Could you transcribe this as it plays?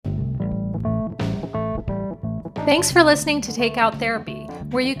Thanks for listening to Takeout Therapy,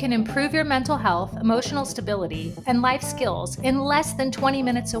 where you can improve your mental health, emotional stability, and life skills in less than 20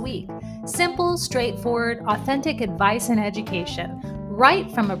 minutes a week. Simple, straightforward, authentic advice and education,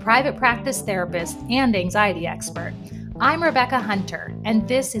 right from a private practice therapist and anxiety expert. I'm Rebecca Hunter, and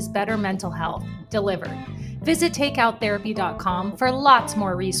this is Better Mental Health Delivered. Visit takeouttherapy.com for lots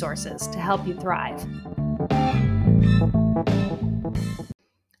more resources to help you thrive.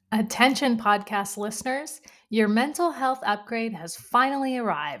 Attention podcast listeners, your mental health upgrade has finally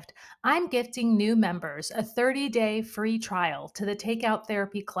arrived. I'm gifting new members a 30-day free trial to the Takeout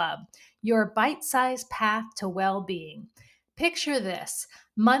Therapy Club, your bite-sized path to well-being. Picture this: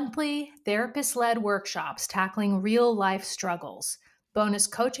 monthly therapist-led workshops tackling real-life struggles, bonus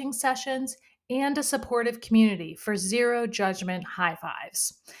coaching sessions, and a supportive community for zero judgment high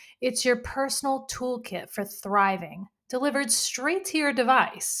fives. It's your personal toolkit for thriving, delivered straight to your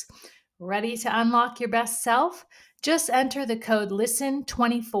device. Ready to unlock your best self? Just enter the code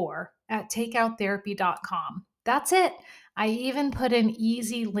LISTEN24 at takeouttherapy.com. That's it. I even put an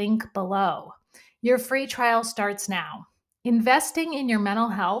easy link below. Your free trial starts now. Investing in your mental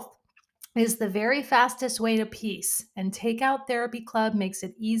health is the very fastest way to peace, and Takeout Therapy Club makes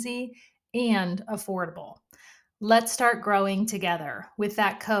it easy and affordable. Let's start growing together with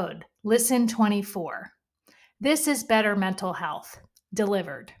that code LISTEN24. This is Better Mental Health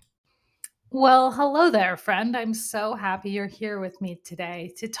Delivered. Well, hello there, friend. I'm so happy you're here with me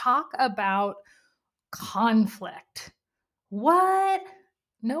today to talk about conflict. What?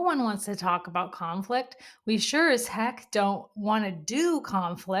 No one wants to talk about conflict. We sure as heck don't want to do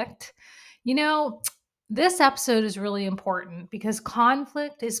conflict. You know, this episode is really important because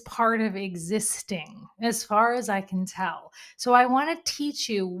conflict is part of existing, as far as I can tell. So I want to teach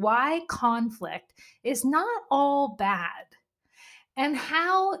you why conflict is not all bad and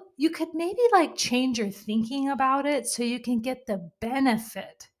how you could maybe change your thinking about it so you can get the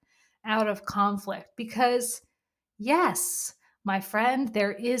benefit out of conflict. Because, yes, my friend,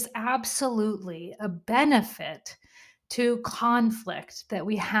 there is absolutely a benefit to conflict that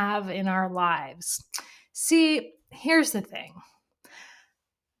we have in our lives. See, here's the thing.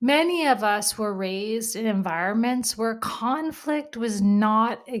 Many of us were raised in environments where conflict was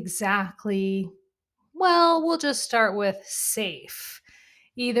not exactly, well, we'll just start with safe.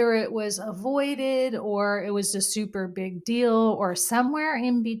 Either it was avoided or it was a super big deal or somewhere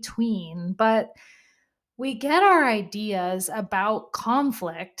in between. But we get our ideas about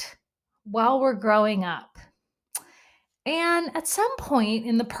conflict while we're growing up. And at some point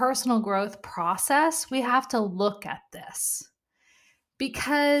in the personal growth process, we have to look at this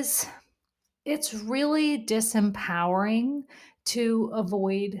because it's really disempowering to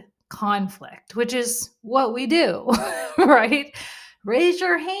avoid conflict, which is what we do, right? Raise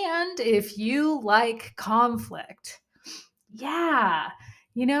your hand if you like conflict. Yeah,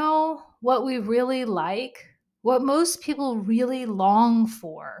 you know what we really like, what most people really long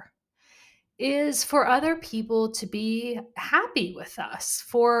for is for other people to be happy with us,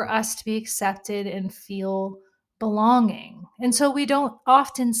 for us to be accepted and feel belonging. And so we don't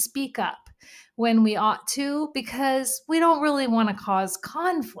often speak up when we ought to because we don't really want to cause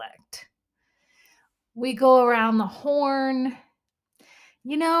conflict. We go around the horn.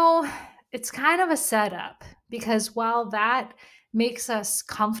 You know, it's kind of a setup because while that makes us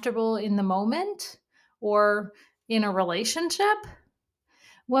comfortable in the moment or in a relationship,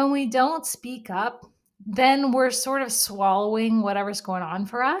 when we don't speak up, then we're sort of swallowing whatever's going on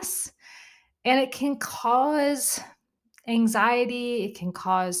for us. And it can cause anxiety, it can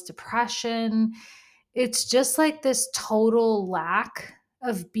cause depression. It's just like this total lack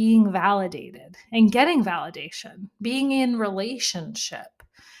of being validated and getting validation, being in relationship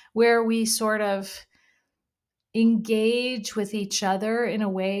where we sort of engage with each other in a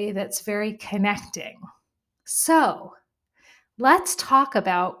way that's very connecting. So, let's talk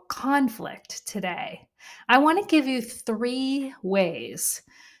about conflict today. I want to give you 3 ways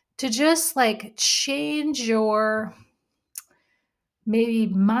to just change your maybe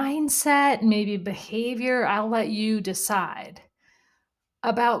mindset, maybe behavior. I'll let you decide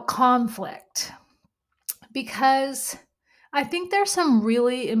about conflict because I think there's some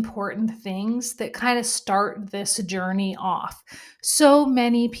really important things that kind of start this journey off. So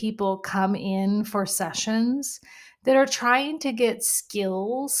many people come in for sessions that are trying to get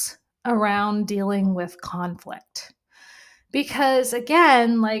skills around dealing with conflict. Because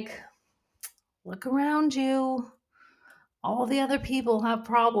again, look around you. All the other people have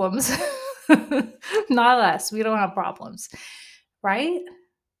problems. Not us. We don't have problems, right?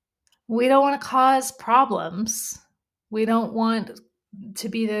 We don't want to cause problems. We don't want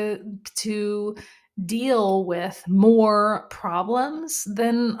to deal with more problems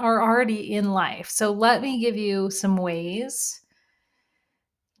than are already in life. So, let me give you some ways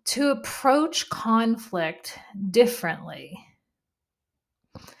to approach conflict differently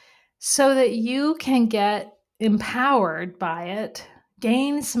so that you can get empowered by it,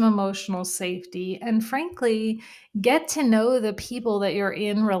 gain some emotional safety, and frankly, get to know the people that you're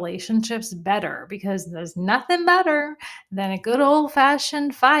in relationships better, because there's nothing better than a good old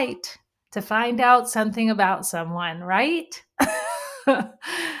fashioned fight to find out something about someone, right?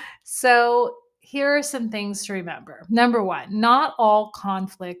 So, here are some things to remember. Number one, not all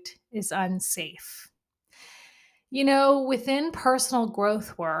conflict is unsafe. Within personal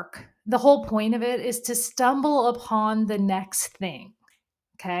growth work, the whole point of it is to stumble upon the next thing.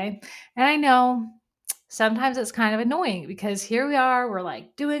 Okay. And I know sometimes it's kind of annoying because here we are, we're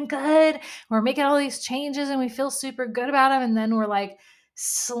like doing good, we're making all these changes and we feel super good about them. And then we're like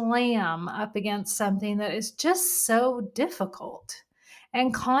slam up against something that is just so difficult.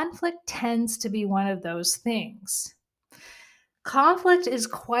 And conflict tends to be one of those things. Conflict is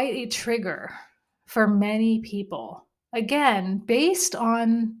quite a trigger for many people. Again, based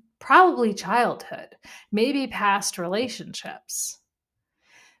on probably childhood, maybe past relationships.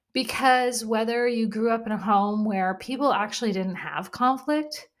 Because whether you grew up in a home where people actually didn't have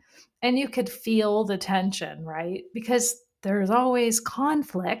conflict and you could feel the tension, right? Because there's always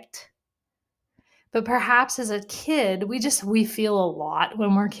conflict. But perhaps as a kid, we feel a lot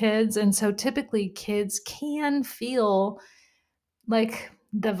when we're kids. And so typically kids can feel like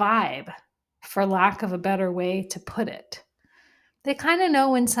the vibe, for lack of a better way to put it. They kind of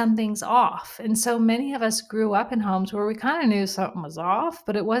know when something's off. And so many of us grew up in homes where we kind of knew something was off,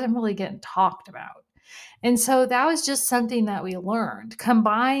 but it wasn't really getting talked about. And so that was just something that we learned,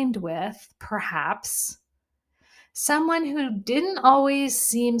 combined with perhaps someone who didn't always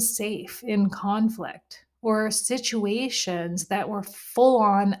seem safe in conflict or situations that were full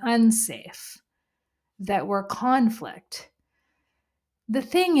on unsafe, that were conflict. The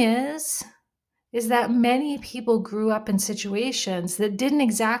thing is that many people grew up in situations that didn't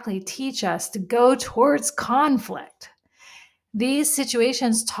exactly teach us to go towards conflict. These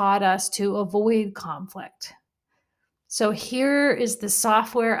situations taught us to avoid conflict. So here is the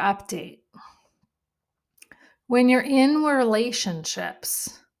software update. When you're in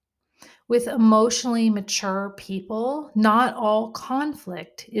relationships with emotionally mature people, not all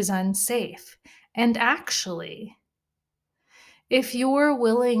conflict is unsafe. And actually, if you're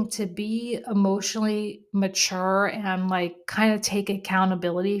willing to be emotionally mature and like kind of take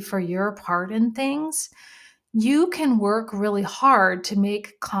accountability for your part in things, you can work really hard to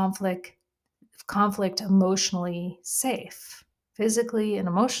make conflict emotionally safe, physically and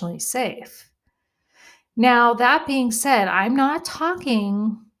emotionally safe. Now, that being said, I'm not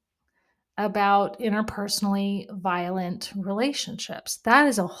talking about interpersonally violent relationships. That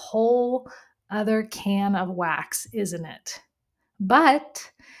is a whole other can of wax, isn't it?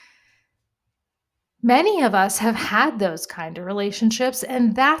 But many of us have had those kind of relationships,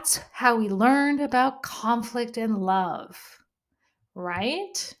 and that's how we learned about conflict and love,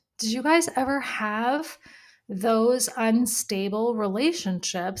 right? Did you guys ever have those unstable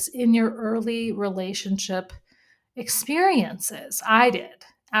relationships in your early relationship experiences? I did,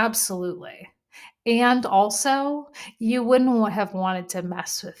 absolutely. And also, you wouldn't have wanted to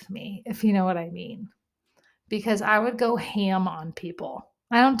mess with me, if you know what I mean, because I would go ham on people.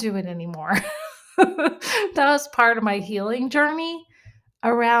 I don't do it anymore. That was part of my healing journey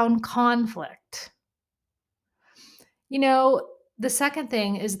around conflict. The second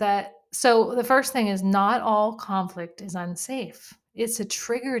thing is that, so the first thing is not all conflict is unsafe. It's a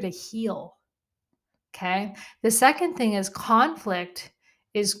trigger to heal. Okay. The second thing is conflict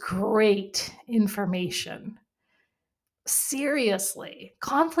is great information. Seriously,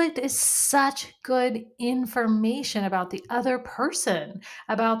 conflict is such good information about the other person,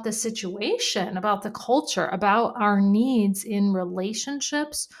 about the situation, about the culture, about our needs in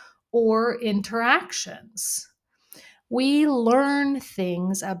relationships or interactions. We learn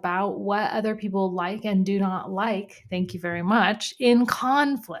things about what other people like and do not like, thank you very much, in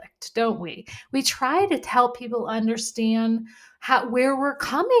conflict, don't we? We try to help people understand where we're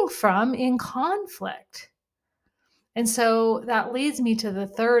coming from in conflict. And so that leads me to the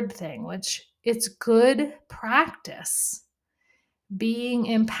third thing, which it's good practice being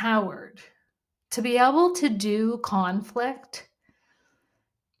empowered. To be able to do conflict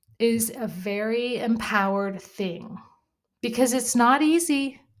is a very empowered thing because it's not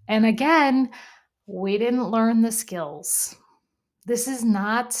easy. And again, we didn't learn the skills. This is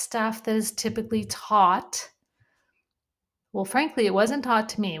not stuff that is typically taught. Well, frankly, it wasn't taught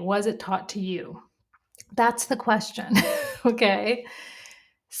to me. Was it taught to you? That's the question. Okay.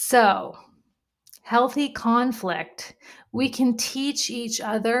 So, healthy conflict, we can teach each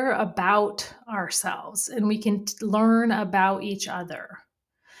other about ourselves and we can learn about each other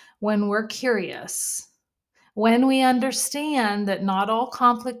when we're curious, when we understand that not all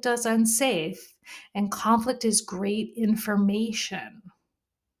conflict is unsafe and conflict is great information.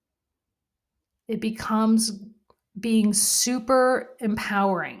 It becomes being super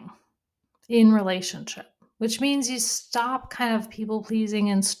empowering in relationship, which means you stop kind of people pleasing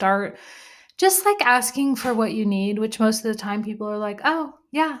and start just like asking for what you need, which most of the time people are like, oh,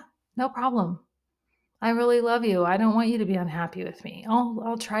 yeah, no problem. I really love you. I don't want you to be unhappy with me.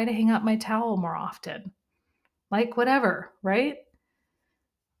 I'll try to hang up my towel more often. Like whatever, right?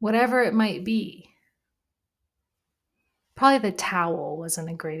 Whatever it might be. Probably the towel wasn't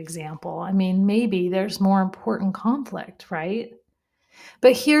a great example. I mean, maybe there's more important conflict, right?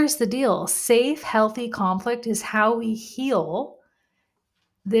 But here's the deal. Safe, healthy conflict is how we heal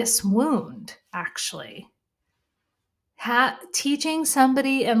this wound, actually. Teaching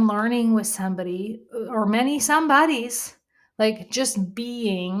somebody and learning with somebody or many somebodies, like just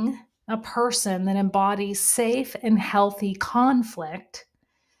being a person that embodies safe and healthy conflict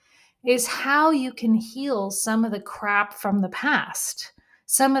is how you can heal some of the crap from the past,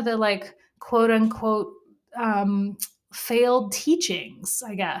 some of the like quote unquote um, failed teachings,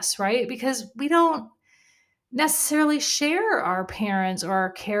 I guess, right? Because we don't necessarily share our parents or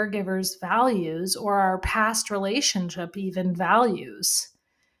our caregivers' values or our past relationship, even values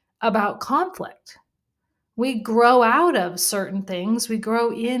about conflict. We grow out of certain things, we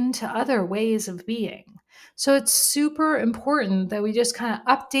grow into other ways of being. So it's super important that we just kind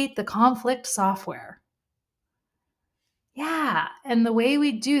of update the conflict software. Yeah. And the way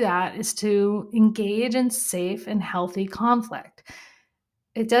we do that is to engage in safe and healthy conflict.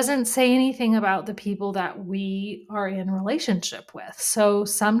 It doesn't say anything about the people that we are in relationship with. So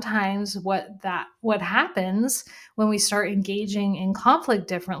sometimes what happens when we start engaging in conflict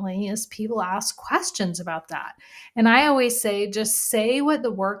differently is people ask questions about that. And I always say just say what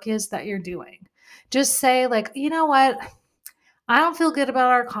the work is that you're doing. Just say like, "You know what? I don't feel good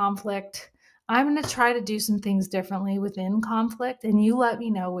about our conflict. I'm going to try to do some things differently within conflict and you let me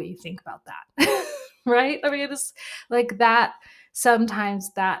know what you think about that." Right? I mean, it's like that.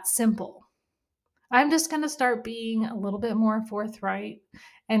 Sometimes that simple. I'm just going to start being a little bit more forthright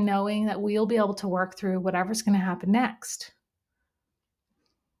and knowing that we'll be able to work through whatever's going to happen next.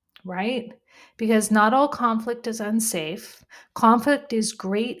 Right? Because not all conflict is unsafe. Conflict is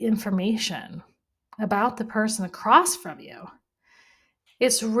great information about the person across from you.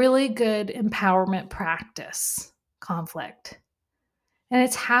 It's really good empowerment practice, conflict. And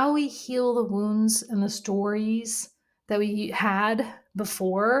it's how we heal the wounds and the stories that we had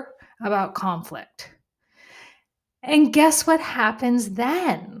before about conflict. And guess what happens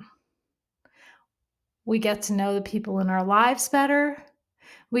then? We get to know the people in our lives better.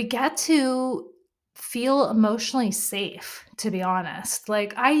 We get to feel emotionally safe, to be honest.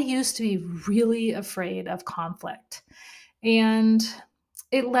 Like, I used to be really afraid of conflict. And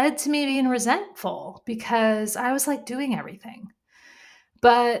it led to me being resentful because I was like doing everything.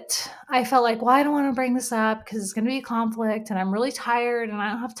 But I felt like, well, I don't want to bring this up because it's going to be a conflict and I'm really tired and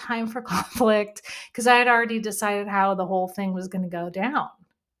I don't have time for conflict because I had already decided how the whole thing was going to go down.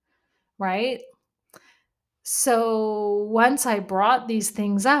 Right. So once I brought these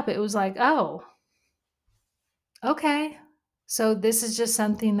things up, it was like, oh, okay. So this is just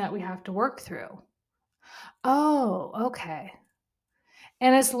something that we have to work through. Oh, okay.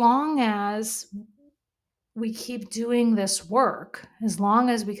 And as long as we keep doing this work, as long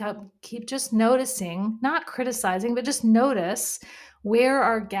as we keep just noticing, not criticizing, but just notice where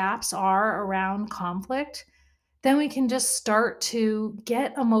our gaps are around conflict, then we can just start to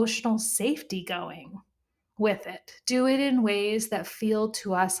get emotional safety going with it. Do it in ways that feel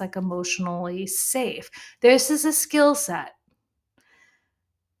to us like emotionally safe. This is a skill set.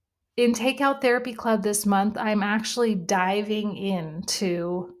 In Takeout Therapy Club this month, I'm actually diving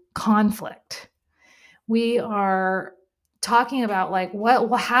into conflict. We are talking about like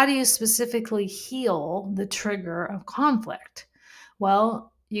how do you specifically heal the trigger of conflict?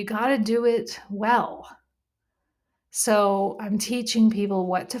 Well, you got to do it well. So I'm teaching people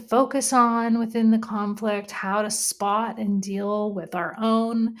what to focus on within the conflict, how to spot and deal with our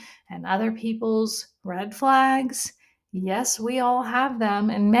own and other people's red flags. Yes, we all have them,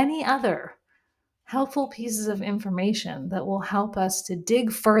 and many other helpful pieces of information that will help us to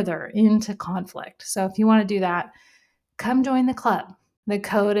dig further into conflict. So if you want to do that, come join the club. The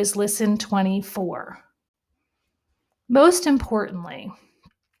code is LISTEN24. Most importantly,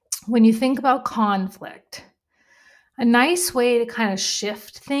 when you think about conflict, a nice way to kind of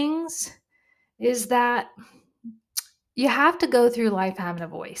shift things is that you have to go through life having a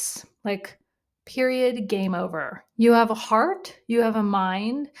voice. Like, period, game over. You have a heart, you have a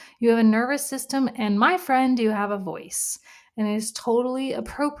mind, you have a nervous system, and my friend, you have a voice. And it is totally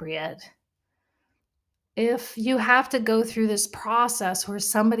appropriate if you have to go through this process where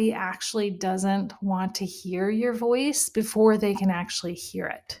somebody actually doesn't want to hear your voice before they can actually hear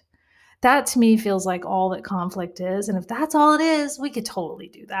it. That to me feels like all that conflict is. And if that's all it is, we could totally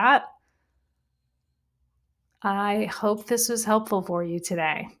do that. I hope this was helpful for you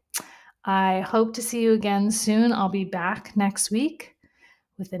today. I hope to see you again soon. I'll be back next week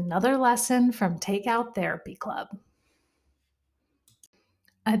with another lesson from Takeout Therapy Club.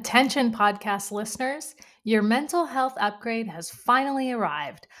 Attention podcast listeners, your mental health upgrade has finally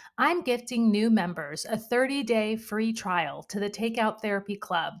arrived. I'm gifting new members a 30-day free trial to the Takeout Therapy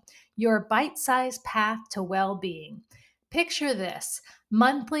Club, your bite-sized path to well-being. Picture this: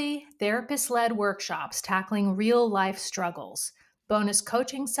 monthly therapist-led workshops tackling real-life struggles, bonus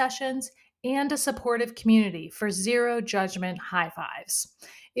coaching sessions, and a supportive community for zero judgment high fives.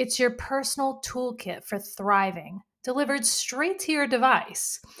 It's your personal toolkit for thriving, delivered straight to your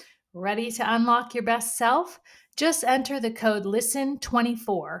device. Ready to unlock your best self? Just enter the code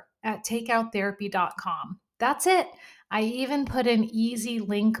LISTEN24 at takeouttherapy.com. That's it. I even put an easy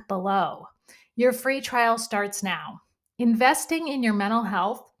link below. Your free trial starts now. Investing in your mental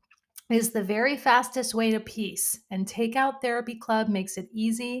health is the very fastest way to peace, and Takeout Therapy Club makes it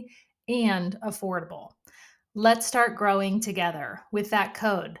easy and affordable. Let's start growing together with that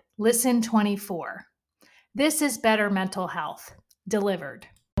code, LISTEN24. This is Better Mental Health, delivered.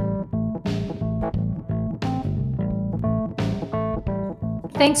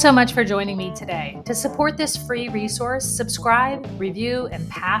 Thanks so much for joining me today. To support this free resource, subscribe, review, and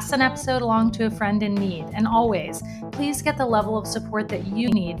pass an episode along to a friend in need. And always, please get the level of support that you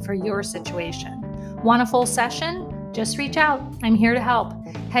need for your situation. Want a full session? Just reach out. I'm here to help.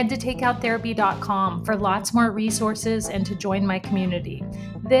 Head to takeouttherapy.com for lots more resources and to join my community.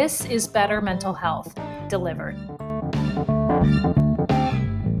 This is Better Mental Health, delivered.